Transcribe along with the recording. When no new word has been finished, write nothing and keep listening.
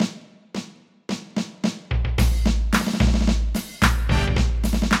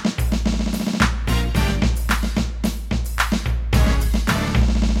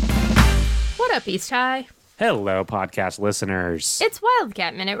up, East High? Hello, podcast listeners. It's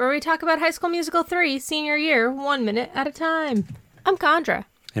Wildcat Minute, where we talk about High School Musical 3, senior year, 1 minute at a time. I'm Condra.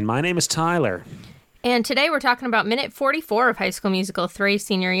 And my name is Tyler. And today we're talking about minute 44 of High School Musical 3,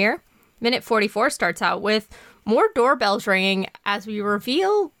 senior year. Minute 44 starts out with more doorbells ringing as we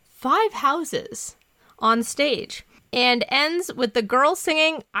reveal 5 houses on stage. And ends with the girl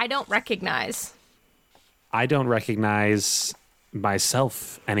singing, "I Don't Recognize." I don't recognize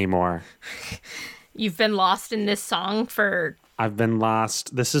myself anymore. You've been lost in this song for... I've been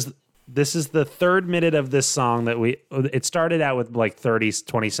lost. This is the third minute of this song that it started out with like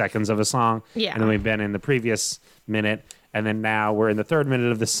 20 seconds of a song. Yeah. And then we've been in the previous minute. And then now we're in the third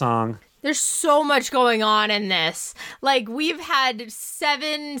minute of this song. There's so much going on in this. Like, we've had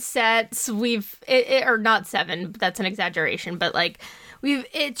 7 sets. Or not 7, that's an exaggeration, but like,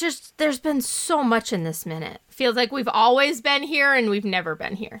 there's been so much in this minute. Feels like we've always been here and we've never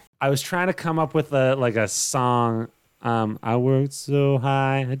been here. I was trying to come up with a song. I worked so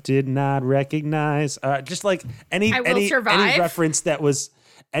high, I did not recognize. Just like any reference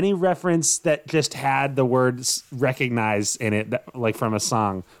that just had the words "recognize" in it, like from a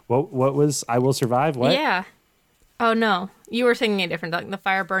song. What was "I Will Survive"? What? Yeah. Oh no, you were singing a different song. The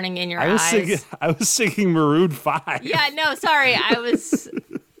fire burning in your eyes. I was singing Maroon 5. Yeah. No, sorry.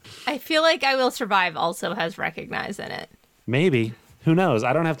 I feel like "I Will Survive" also has "recognize" in it. Maybe. Who knows?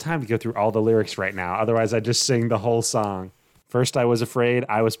 I don't have time to go through all the lyrics right now. Otherwise, I'd just sing the whole song. First, I was afraid.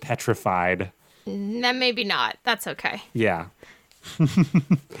 I was petrified. Then maybe not. That's okay. Yeah.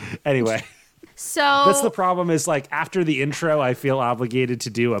 Anyway. So that's the problem is, like, after the intro, I feel obligated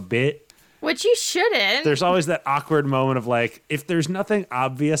to do a bit. Which you shouldn't. There's always that awkward moment of, like, if there's nothing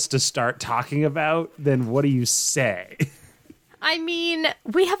obvious to start talking about, then what do you say? I mean,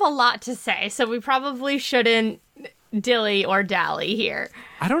 we have a lot to say, so we probably shouldn't dilly or dally here.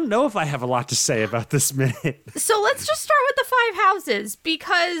 I don't know if I have a lot to say about this minute. So let's just start with the 5 houses,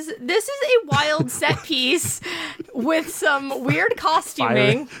 because this is a wild set piece with some weird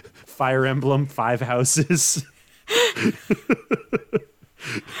costuming. Fire Emblem, 5 houses.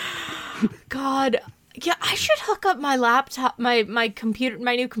 God. Yeah, I should hook up my laptop, my computer,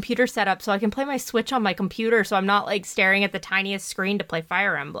 my new computer setup, so I can play my Switch on my computer, so I'm not like staring at the tiniest screen to play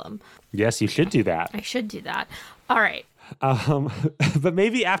Fire Emblem. Yes, you should do that. I should do that. All right. But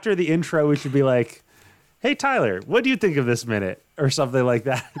maybe after the intro, we should be like, "Hey, Tyler, what do you think of this minute?" Or something like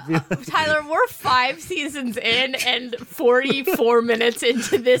that. Tyler, we're 5 seasons in and 44 minutes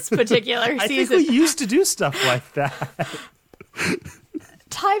into this particular season. I think we used to do stuff like that.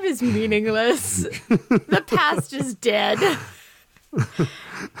 Time is meaningless. The past is dead.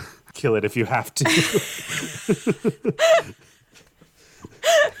 Kill it if you have to.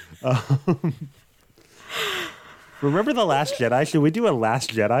 Remember The Last Jedi? Should we do a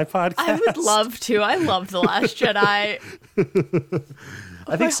Last Jedi podcast? I would love to. I loved The Last Jedi.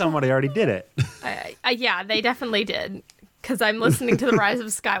 I think somebody already did it. Yeah, they definitely did. Because I'm listening to the Rise of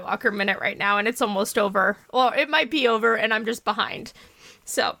Skywalker minute right now, and it's almost over. Well, it might be over, and I'm just behind.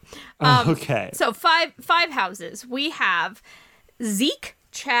 So, okay. So 5 houses. We have Zeke,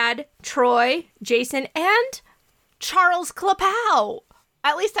 Chad, Troy, Jason, and Charles Klapow.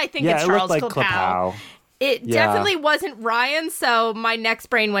 At least I think it's Charles looked like Klapow. It definitely wasn't Ryan, so my next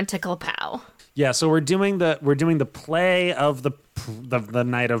brain went to Klapow. Yeah, so we're doing the play of the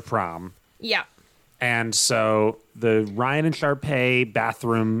night of prom. Yeah. And so the Ryan and Sharpay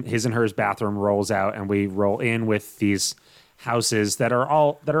bathroom, his and hers bathroom, rolls out, and we roll in with these houses that are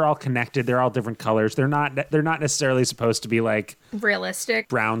all connected. They're all different colors. They're not necessarily supposed to be like realistic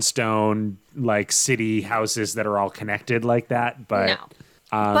brownstone like city houses that are all connected like that. But no.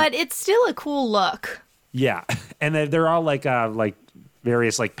 But it's still a cool look. Yeah, and they're all like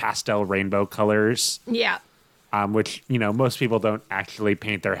various like pastel rainbow colors. Yeah. Which, you know, most people don't actually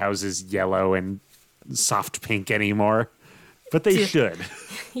paint their houses yellow and soft pink anymore, but they should.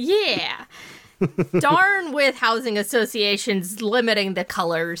 Yeah. Darn with housing associations limiting the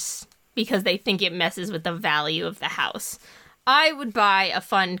colors because they think it messes with the value of the house. I would buy a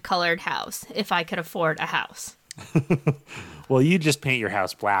fun colored house if I could afford a house. Well, you just paint your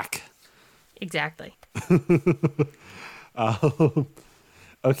house black. Exactly.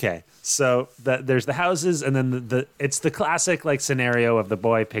 Okay, so there's the houses, and then it's the classic like scenario of the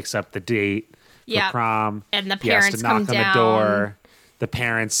boy picks up the date for prom, and the parents he has to knock come on down. the door. The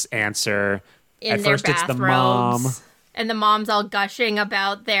parents answer. In At their first, it's the mom, bathrobes. And the mom's all gushing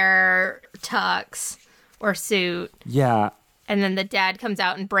about their tux or suit. Yeah. And then the dad comes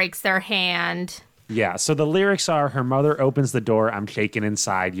out and breaks their hand. Yeah, so the lyrics are, her mother opens the door, I'm shaking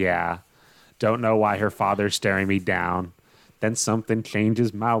inside, yeah. Don't know why her father's staring me down. then something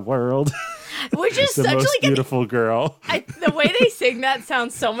changes my world. Which is the such most like beautiful girl. The way they sing that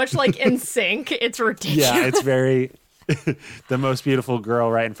sounds so much like In Sync. It's ridiculous. Yeah, it's very the most beautiful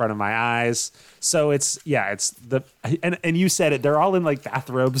girl right in front of my eyes. So it's the and you said it. They're all in like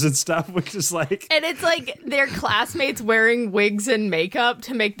bathrobes and stuff, which is like, and it's like their classmates wearing wigs and makeup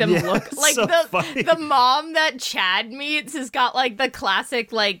to make them look like so the mom that Chad meets has got like the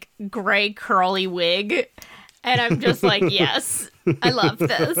classic like gray curly wig, and I'm just like, yes, I love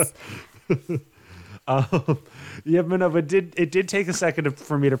this. Yeah, but no, but it did take a second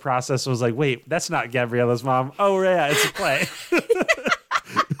for me to process. I was like, wait, that's not Gabriella's mom. Oh, yeah, it's a play.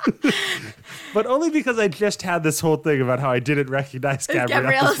 But only because I just had this whole thing about how I didn't recognize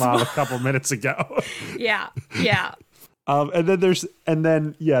Gabriella's mom a couple minutes ago. Yeah. And then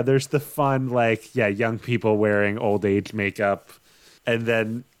there's the fun, like, young people wearing old age makeup. And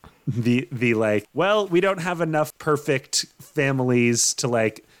then the like, well, we don't have enough perfect families to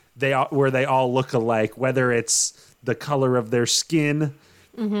like, where they all look alike, whether it's the color of their skin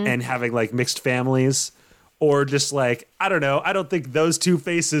and having like mixed families, or just like, I don't know, I don't think those two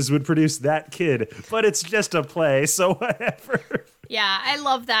faces would produce that kid, but it's just a play, so whatever. Yeah, I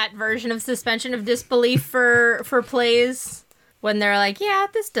love that version of suspension of disbelief for plays when they're like, yeah,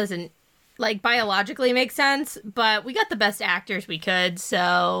 this doesn't like biologically make sense, but we got the best actors we could,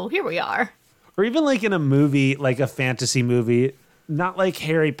 so here we are. Or even like in a movie, like a fantasy movie, not like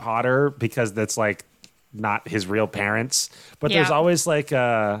Harry Potter, because that's like not his real parents, but there's always like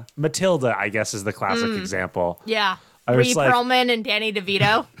Matilda, I guess, is the classic example. Yeah. Rhea Perlman and Danny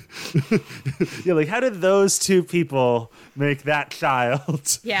DeVito. Yeah, like how did those two people make that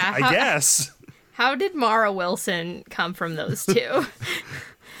child? Yeah. I guess. How did Mara Wilson come from those two?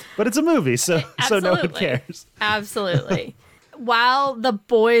 But it's a movie, so no one cares. Absolutely. While the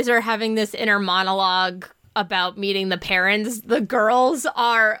boys are having this inner monologue about meeting the parents, the girls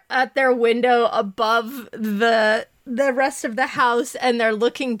are at their window above the rest of the house, and they're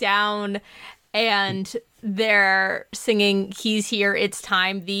looking down and they're singing "He's Here, It's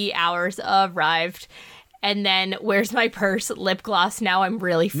Time, the Hours Arrived." And then, "Where's my purse? Lip gloss. Now I'm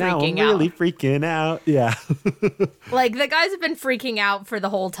really freaking out." Really freaking out. Yeah. Like, the guys have been freaking out for the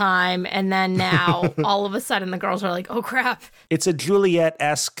whole time. And then now, all of a sudden, the girls are like, oh, crap. It's a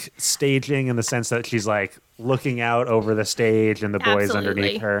Juliet-esque staging in the sense that she's, like, looking out over the stage and the boys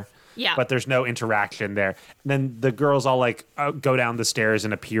underneath her. Yeah. But there's no interaction there. And then the girls all, like, go down the stairs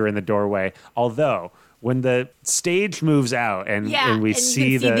and appear in the doorway. Although, when the stage moves out and we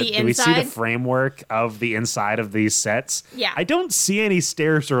see the framework of the inside of these sets, I don't see any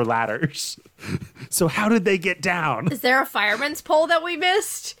stairs or ladders. So how did they get down? Is there a fireman's pole that we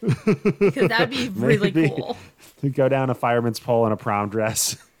missed? Because that'd be really cool. Go down a fireman's pole in a prom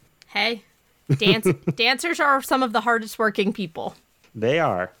dress. Hey, dancers are some of the hardest working people. They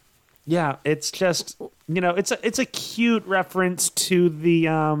are. Yeah, it's just, it's a cute reference to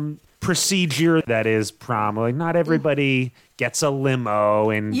the procedure that is prom. Like, not everybody gets a limo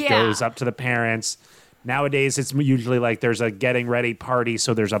and goes up to the parents. Nowadays, it's usually like there's a getting ready party,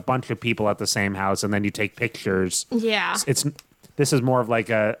 so there's a bunch of people at the same house, and then you take pictures. Yeah. This is more of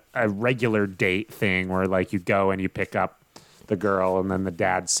like a regular date thing where like you go and you pick up the girl, and then the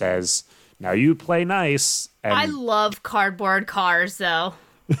dad says, "Now you play nice." And I love cardboard cars, though.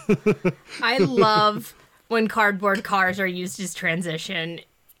 I love when cardboard cars are used as transition.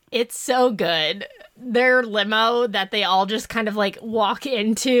 It's so good. Their limo that they all just kind of like walk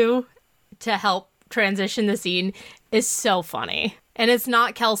into to help transition the scene is so funny. And it's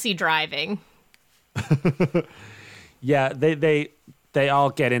not Kelsey driving. Yeah, they all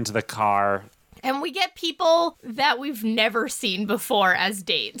get into the car. And we get people that we've never seen before as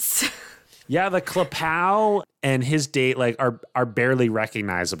dates. Yeah, the Klapow and his date like are barely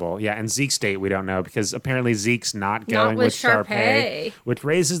recognizable. Yeah, and Zeke's date we don't know because apparently Zeke's not going with Sharpay, which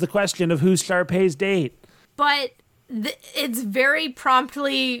raises the question of who's Sharpay's date. But it's very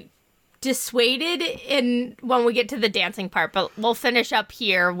promptly dissuaded when we get to the dancing part. But we'll finish up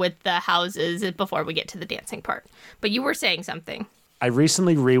here with the houses before we get to the dancing part. But you were saying something. I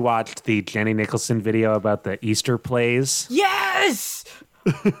recently rewatched the Jenny Nicholson video about the Easter plays. Yes!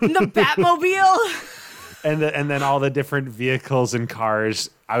 The Batmobile. And then all the different vehicles and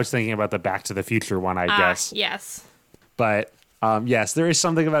cars. I was thinking about the Back to the Future one, I guess. Yes. But yes, there is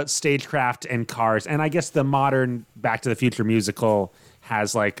something about stagecraft and cars. And I guess the modern Back to the Future musical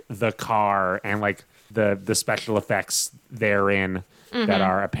has like the car and like the special effects therein that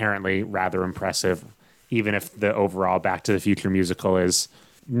are apparently rather impressive, even if the overall Back to the Future musical is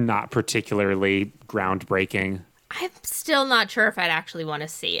not particularly groundbreaking. I'm still not sure if I'd actually want to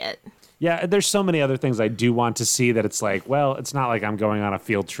see it. Yeah, there's so many other things I do want to see that it's like, well, it's not like I'm going on a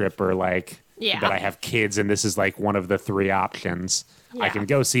field trip or like that I have kids and this is like one of the 3 options. Yeah. I can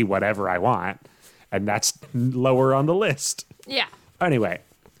go see whatever I want, and that's lower on the list. Yeah. Anyway,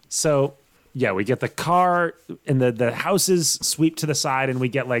 so yeah, we get the car and the houses sweep to the side, and we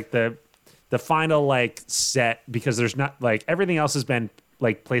get like the final like set, because there's not like everything else has been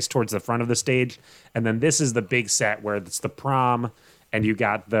like placed towards the front of the stage, and then this is the big set where it's the prom. And you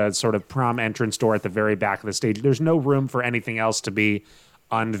got the sort of prom entrance door at the very back of the stage. There's no room for anything else to be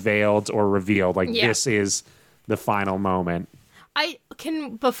unveiled or revealed. Like, this is the final moment.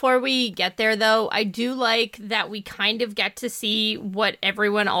 Before we get there, though, I do like that we kind of get to see what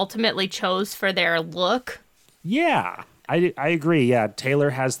everyone ultimately chose for their look. Yeah, I agree. Yeah, Taylor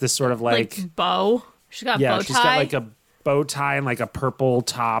has this sort of like bow. She's got a bow tie. She's got like a bow tie and like a purple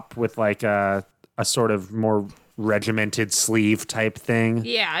top with like a sort of more regimented sleeve type thing.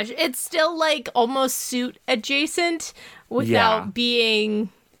 Yeah, it's still like almost suit adjacent without being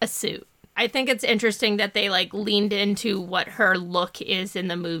a suit. I think it's interesting that they like leaned into what her look is in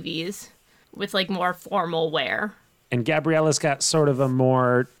the movies with like more formal wear. And Gabriella's got sort of a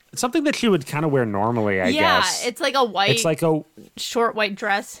more something that she would kind of wear normally, I guess. Yeah, it's like a white, it's like a short white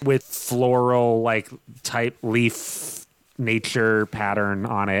dress with floral like type leaf nature pattern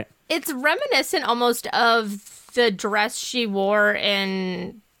on it. It's reminiscent almost of the dress she wore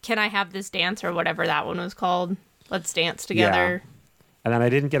in Can I Have This Dance, or whatever that one was called. Let's Dance Together. Yeah. And then I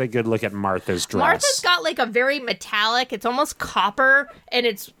didn't get a good look at Martha's dress. Martha's got like a very metallic, it's almost copper, and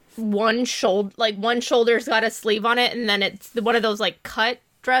it's one shoulder's got a sleeve on it, and then it's one of those like cut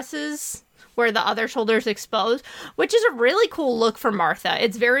dresses where the other shoulder's exposed, which is a really cool look for Martha.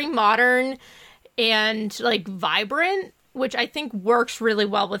 It's very modern and like vibrant, which I think works really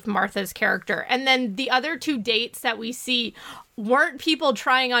well with Martha's character. And then the other 2 dates that we see weren't people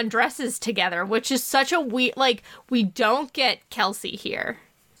trying on dresses together, which is such a weird, like, we don't get Kelsey here.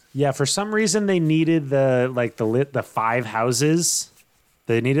 Yeah, for some reason they needed the 5 houses.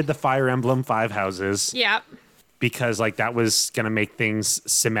 They needed the Fire Emblem 5 houses. Yeah. Because like that was going to make things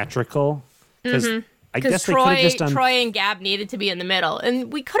symmetrical. Because I guess Troy, they could have just done... Troy and Gab needed to be in the middle.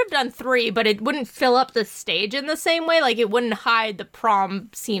 And we could have done 3, but it wouldn't fill up the stage in the same way. Like, it wouldn't hide the prom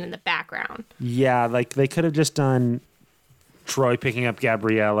scene in the background. Yeah, like, they could have just done Troy picking up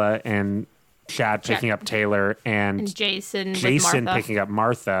Gabriella and Chad picking up Taylor and Jason picking up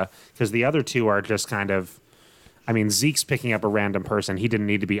Martha. Because the other 2 are just kind of... I mean, Zeke's picking up a random person. He didn't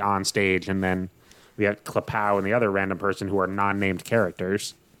need to be on stage. And then we have Klepow and the other random person who are non-named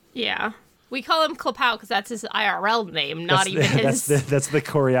characters. Yeah. We call him Klepow because that's his IRL name, not even his... That's the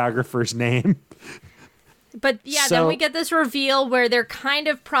choreographer's name. But yeah, then we get this reveal where they're kind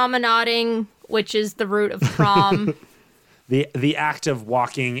of promenading, which is the root of prom. The act of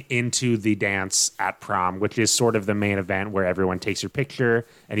walking into the dance at prom, which is sort of the main event where everyone takes your picture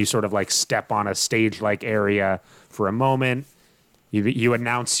and you sort of like step on a stage-like area for a moment. You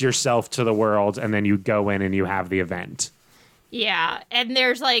announce yourself to the world, and then you go in and you have the event. Yeah, and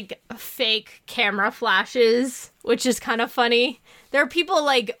there's, like, fake camera flashes, which is kind of funny. There are people,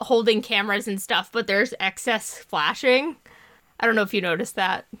 like, holding cameras and stuff, but there's excess flashing. I don't know if you noticed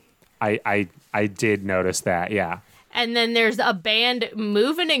that. I did notice that, yeah. And then there's a band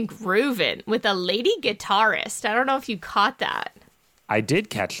moving and grooving with a lady guitarist. I don't know if you caught that. I did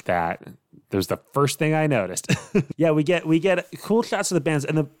catch that. That was the first thing I noticed. Yeah, we get cool shots of the bands,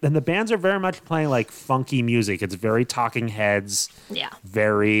 and the bands are very much playing like funky music. It's very Talking Heads. Yeah.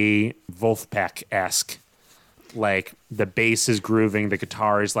 Very Wolfpack-esque. Like the bass is grooving, the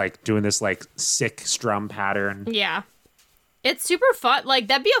guitar is like doing this like sick strum pattern. Yeah. It's super fun. Like,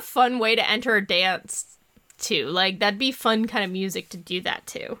 that'd be a fun way to enter a dance too. Like, that'd be fun kind of music to do that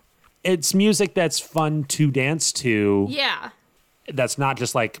to. It's music that's fun to dance to. Yeah. That's not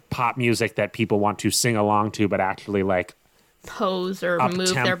just like pop music that people want to sing along to, but actually like pose or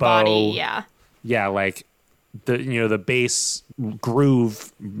move their body. Yeah. Yeah, like the bass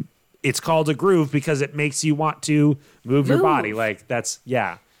groove. It's called a groove because it makes you want to move your body. Like that's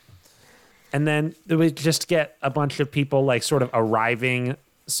yeah. And then we just get a bunch of people like sort of arriving.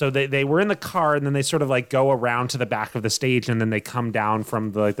 So they were in the car, and then they sort of like go around to the back of the stage, and then they come down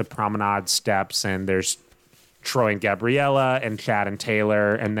from the promenade steps, and there's Troy and Gabriella and Chad and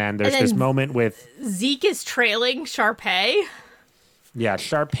Taylor, and then there's this moment with Zeke is trailing Sharpay. Yeah,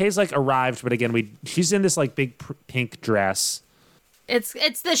 Sharpay's like arrived, but again, she's in this like big pink dress.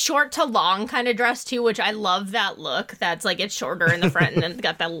 It's the short to long kind of dress too, which I love that look. That's like it's shorter in the front and then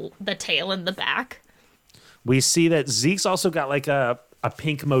got the tail in the back. We see that Zeke's also got like a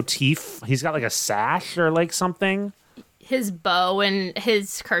pink motif. He's got like a sash or like something. His bow and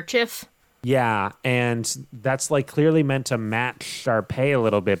his kerchief. Yeah, and that's like clearly meant to match Sharpay a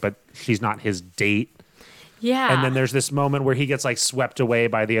little bit, but she's not his date. Yeah. And then there's this moment where he gets like swept away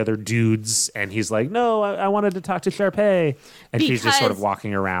by the other dudes, and he's like, no, I wanted to talk to Sharpay. And she's just sort of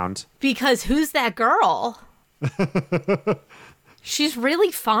walking around. Because who's that girl? She's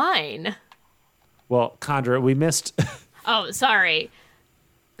really fine. Well, Condra, we missed... Oh, sorry.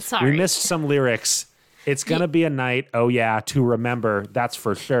 We missed some lyrics. It's going to be a night, oh yeah, to remember, that's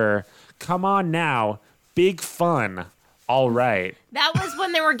for sure. Come on now, big fun, all right. That was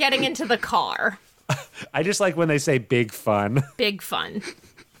when they were getting into the car. I just like when they say big fun. Big fun.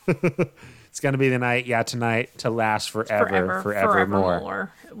 It's going to be the night, yeah, tonight, to last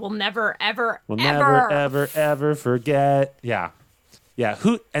forevermore. We'll never, ever, We'll never, ever forget. Yeah. Yeah.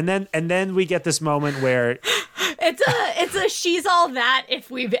 And then we get this moment where... It's a she's all that if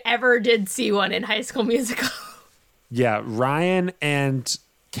we've ever did see one in High School Musical. Yeah, Ryan and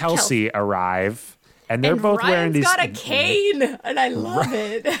Kelsey arrive, and they're both wearing these... Ryan's got a cane, and I love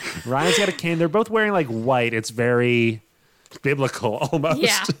it. Ryan's got a cane. They're both wearing, like, white. It's very biblical,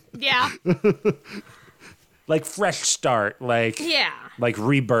 almost. Yeah. Like, fresh start, like... Yeah. Like,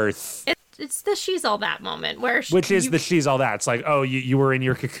 rebirth. It's the she's all that moment, where... the she's all that. It's like, oh, you were in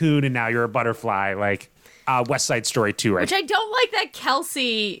your cocoon, and now you're a butterfly, like... West Side Story 2. Which I don't like that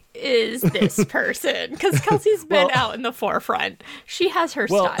Kelsey is this person, because Kelsey's been out in the forefront. She has her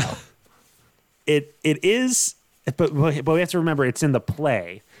style. It is, but we have to remember it's in the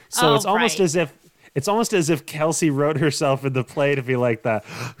play, so it's almost as if Kelsey wrote herself in the play to be like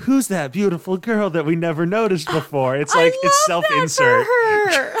who's that beautiful girl that we never noticed before. It's like it's self-insert.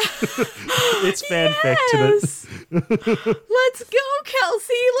 It's fanfic to this. Let's go,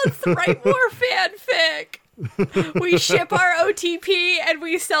 Kelsey. Let's write more fanfic. We ship our OTP and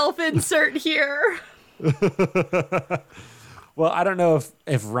we self-insert here. Well, I don't know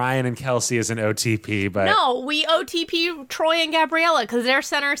if Ryan and Kelsey is an OTP, but... No, we OTP Troy and Gabriella because they're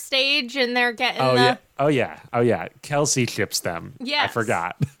center stage and they're getting Oh, yeah. Kelsey ships them. Yes. I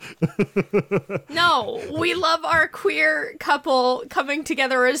forgot. No, we love our queer couple coming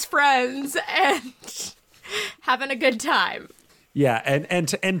together as friends and having a good time. Yeah,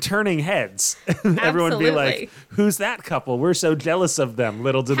 and turning heads. Everyone be like, who's that couple? We're so jealous of them.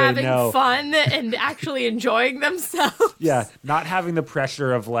 Little do they know. Having fun and actually enjoying themselves. Yeah, not having the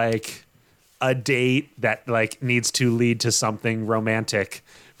pressure of like a date that like needs to lead to something romantic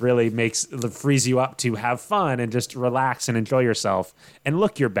really frees you up to have fun and just relax and enjoy yourself and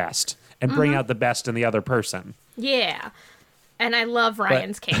look your best and bring out the best in the other person. Yeah. And I love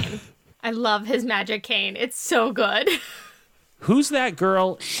Ryan's cane. I love his magic cane. It's so good. Who's that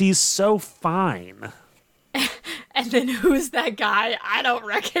girl? She's so fine. And then who's that guy? I don't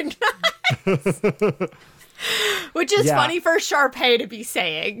recognize. Which is funny for Sharpay to be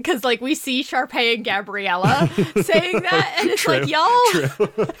saying, because like we see Sharpay and Gabriella saying that, and it's like y'all,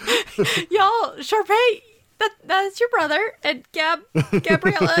 Sharpay, that's your brother, and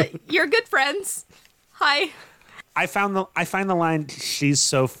Gabriella, you're good friends. Hi. I find the line "she's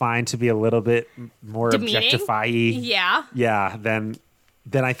so fine" to be a little bit more objectifying. Yeah, than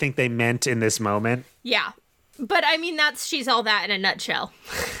I think they meant in this moment. Yeah, but I mean she's all that in a nutshell.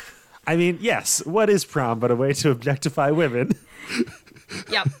 I mean, yes. What is prom but a way to objectify women?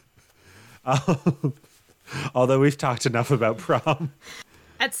 Yep. Although we've talked enough about prom.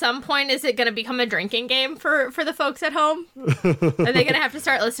 At some point, is it going to become a drinking game for the folks at home? Are they going to have to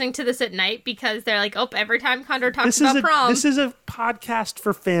start listening to this at night because they're like, oh, every time Condor talks about prom. This is a podcast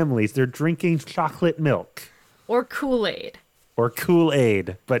for families. They're drinking chocolate milk. Or Kool-Aid. Or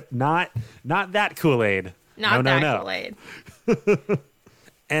Kool-Aid, but not that Kool-Aid. No. Kool-Aid.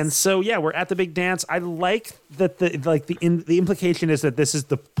 And so, yeah, we're at the big dance. I like that the implication is that this is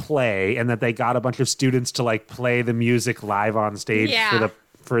the play and that they got a bunch of students to like play the music live on stage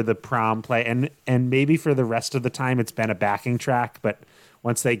for the prom play. And maybe for the rest of the time it's been a backing track, but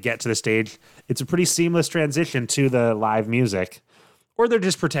once they get to the stage, it's a pretty seamless transition to the live music. Or they're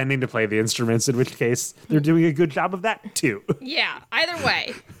just pretending to play the instruments, in which case they're doing a good job of that too. Yeah, either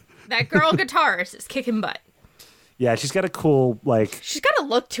way, that girl guitarist is kicking butt. Yeah, she's got a cool, she's got a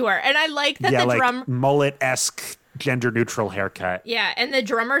look to her, and I like that the mullet-esque, gender-neutral haircut. Yeah, and the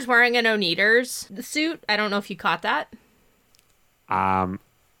drummer's wearing an Oneaters suit. I don't know if you caught that.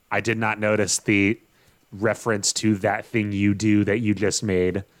 I did not notice the reference to that thing you do that you just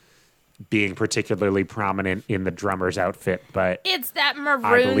made being particularly prominent in the drummer's outfit, but it's that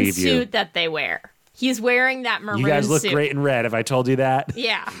maroon suit that they wear. He's wearing that maroon suit. You guys look great in red. Have I told you that?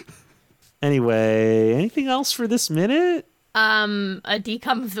 Yeah. Anyway, anything else for this minute? A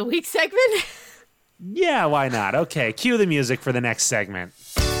decom of the week segment? Yeah, why not? Okay, cue the music for the next segment.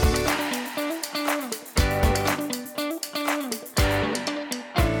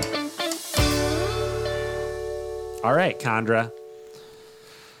 All right, Condra.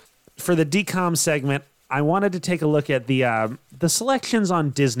 For the DCOM segment, I wanted to take a look at the selections on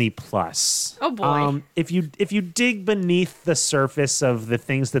Disney Plus. Oh boy! If you dig beneath the surface of the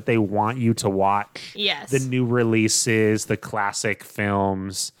things that they want you to watch, yes, the new releases, the classic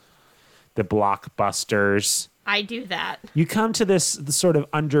films, the blockbusters, I do that. You come to this sort of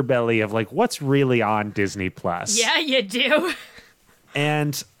underbelly of like what's really on Disney Plus. Yeah, you do.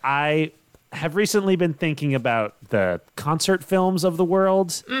 And I have recently been thinking about the concert films of the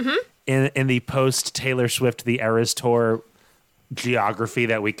world. Mm-hmm. In the post Taylor Swift The Eras Tour geography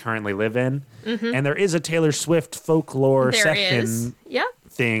that we currently live in. Mm-hmm. And there is a Taylor Swift folklore section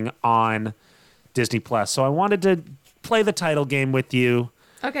thing on Disney Plus. So I wanted to play the title game with you.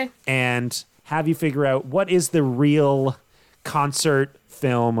 Okay. And have you figure out what is the real concert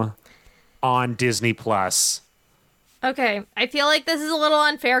film on Disney Plus. Okay, I feel like this is a little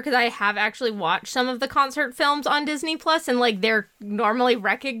unfair because I have actually watched some of the concert films on Disney Plus, and like they're normally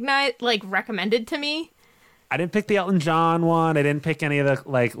recommended to me. I didn't pick the Elton John one. I didn't pick any of the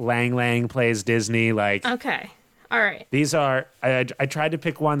like Lang Lang Plays Disney. Like, okay, all right. These are. I tried to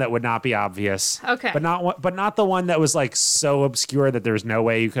pick one that would not be obvious. Okay, but not the one that was like so obscure that there's no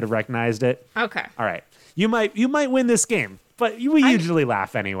way you could have recognized it. Okay, all right. You might win this game, but we usually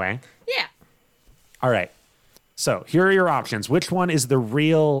laugh anyway. Yeah. All right. So here are your options. Which one is the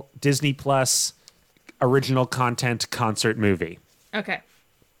real Disney Plus original content concert movie? Okay.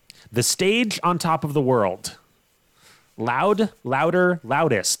 The Stage on Top of the World. Loud, Louder,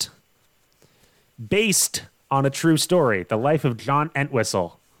 Loudest. Based on a true story, the life of John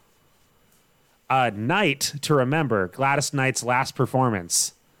Entwistle. A Night to Remember, Gladys Knight's last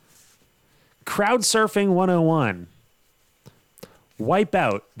performance. Crowd Surfing 101. Wipe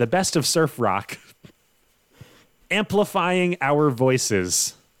Out, the best of surf rock. Amplifying Our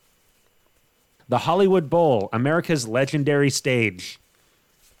Voices. The Hollywood Bowl, America's legendary stage.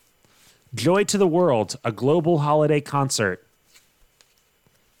 Joy to the World, a global holiday concert.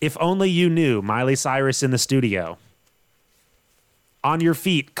 If Only You Knew, Miley Cyrus in the studio. On Your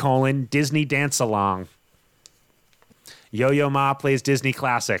Feet, Disney Dance Along. Yo-Yo Ma plays Disney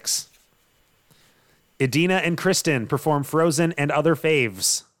classics. Idina and Kristen perform Frozen and other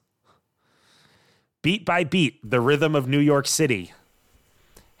faves. Beat by Beat, the rhythm of New York City.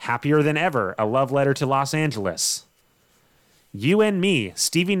 Happier Than Ever, a love letter to Los Angeles. You and Me,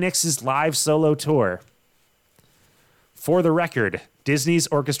 Stevie Nicks' live solo tour. For the Record, Disney's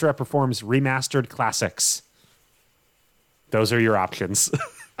orchestra performs remastered classics. Those are your options.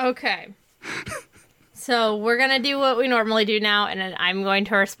 Okay. So we're going to do what we normally do now, and then I'm going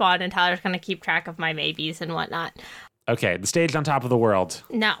to respond, and Tyler's going to keep track of my maybes and whatnot. Okay, The Stage on Top of the World.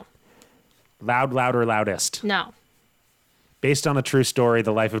 No. Loud, Louder, Loudest. No. Based on a true story,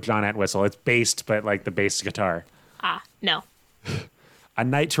 the life of John Entwistle. It's based, but like the bass guitar. No. A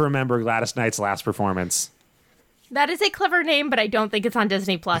Night to Remember, Gladys Knight's last performance. That is a clever name, but I don't think it's on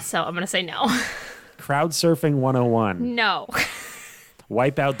Disney Plus, so I'm going to say no. Crowd Surfing 101. No.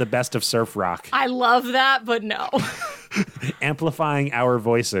 Wipe Out, the best of surf rock. I love that, but no. Amplifying Our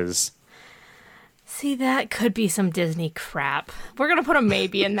Voices. See, that could be some Disney crap. We're going to put a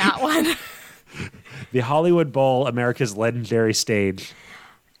maybe in that one. The Hollywood Bowl, America's legendary stage.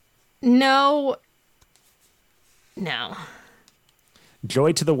 No.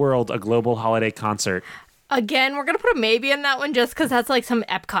 Joy to the World, a global holiday concert. Again, we're going to put a maybe in that one just because that's like some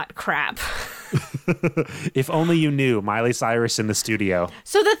Epcot crap. If Only You Knew, Miley Cyrus in the studio.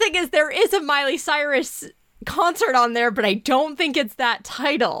 So the thing is, there is a Miley Cyrus concert on there, but I don't think it's that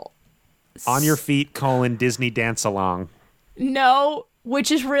title. On Your Feet, Disney Dance Along. No,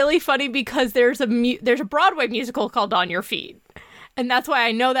 which is really funny because there's a Broadway musical called On Your Feet. And that's why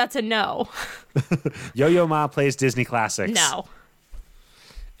I know that's a no. Yo-Yo Ma plays Disney classics. No.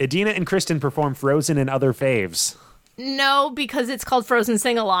 Idina and Kristen perform Frozen and other faves. No, because it's called Frozen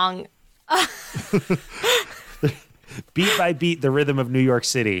Sing-Along. Beat by Beat, the rhythm of New York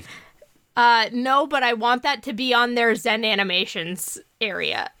City. No, but I want that to be on their Zen Animations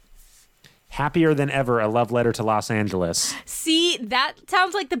area. Happier Than Ever, a love letter to Los Angeles. See, that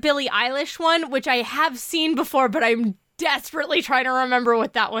sounds like the Billie Eilish one, which I have seen before, but I'm desperately trying to remember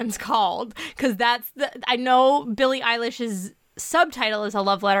what that one's called. Because I know Billie Eilish's subtitle is A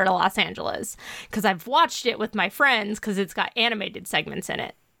Love Letter to Los Angeles. Because I've watched it with my friends because it's got animated segments in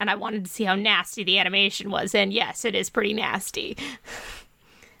it. And I wanted to see how nasty the animation was. And yes, it is pretty nasty.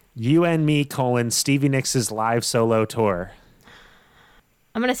 You and Me, Stevie Nicks' live solo tour.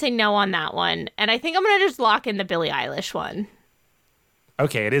 I'm going to say no on that one. And I think I'm going to just lock in the Billie Eilish one.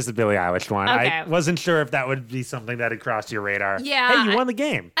 Okay, it is the Billie Eilish one. Okay. I wasn't sure if that would be something that had crossed your radar. Yeah. Hey, you won the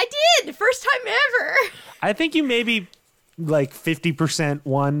game. I did! First time ever! I think you maybe like 50%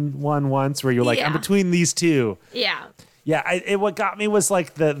 won once where you're like, I'm between these two. Yeah. Yeah, what got me was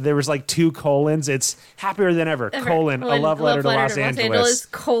like there was like 2 colons. It's Happier Than Ever, colon, a love letter to Los Angeles,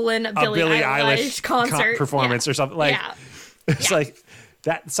 colon, a Billie Eilish concert performance or something. Like, it's like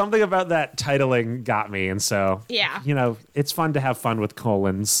that, something about that titling got me. And so, you know, it's fun to have fun with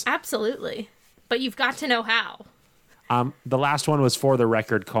colons. Absolutely. But you've got to know how. The last one was For the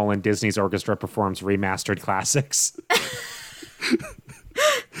Record, Disney's orchestra performs remastered classics.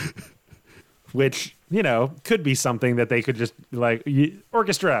 Which, you know, could be something that they could just like,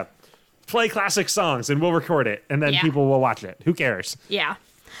 orchestra, play classic songs and we'll record it and then people will watch it. Who cares? Yeah.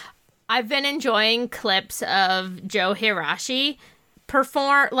 I've been enjoying clips of Joe Hirashi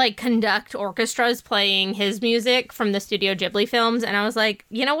conduct orchestras playing his music from the Studio Ghibli films. And I was like,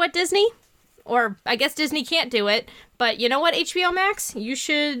 you know what, Disney? Or I guess Disney can't do it. But you know what, HBO Max? You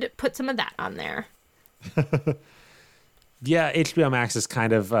should put some of that on there. Yeah, HBO Max is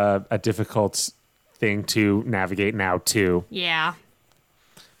kind of a difficult thing to navigate now, too. Yeah.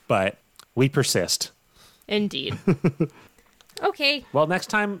 But we persist. Indeed. Okay. Well, next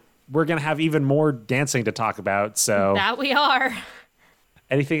time we're going to have even more dancing to talk about, so... That we are.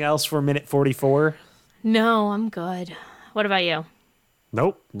 Anything else for minute 44? No, I'm good. What about you?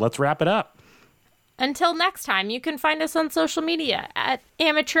 Nope. Let's wrap it up. Until next time, you can find us on social media at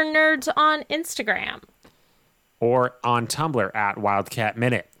Amateur Nerds on Instagram. Or on Tumblr at Wildcat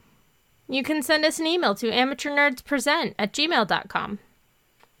Minute. You can send us an email to amateurnerdspresent@gmail.com.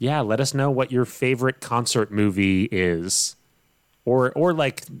 Yeah, let us know what your favorite concert movie is. Or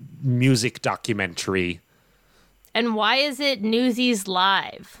like music documentary. And why is it Newsies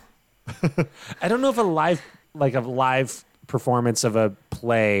Live? I don't know if a live performance of a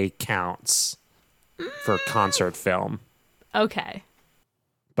play counts for concert film. Okay.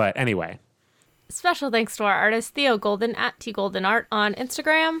 But anyway. Special thanks to our artist, Theo Golden, at TGoldenArt on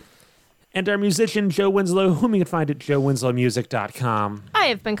Instagram. And our musician, Joe Winslow, whom you can find at joewinslowmusic.com. I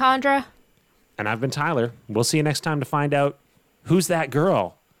have been Condra. And I've been Tyler. We'll see you next time to find out who's that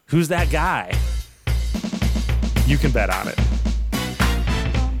girl? Who's that guy? You can bet on it.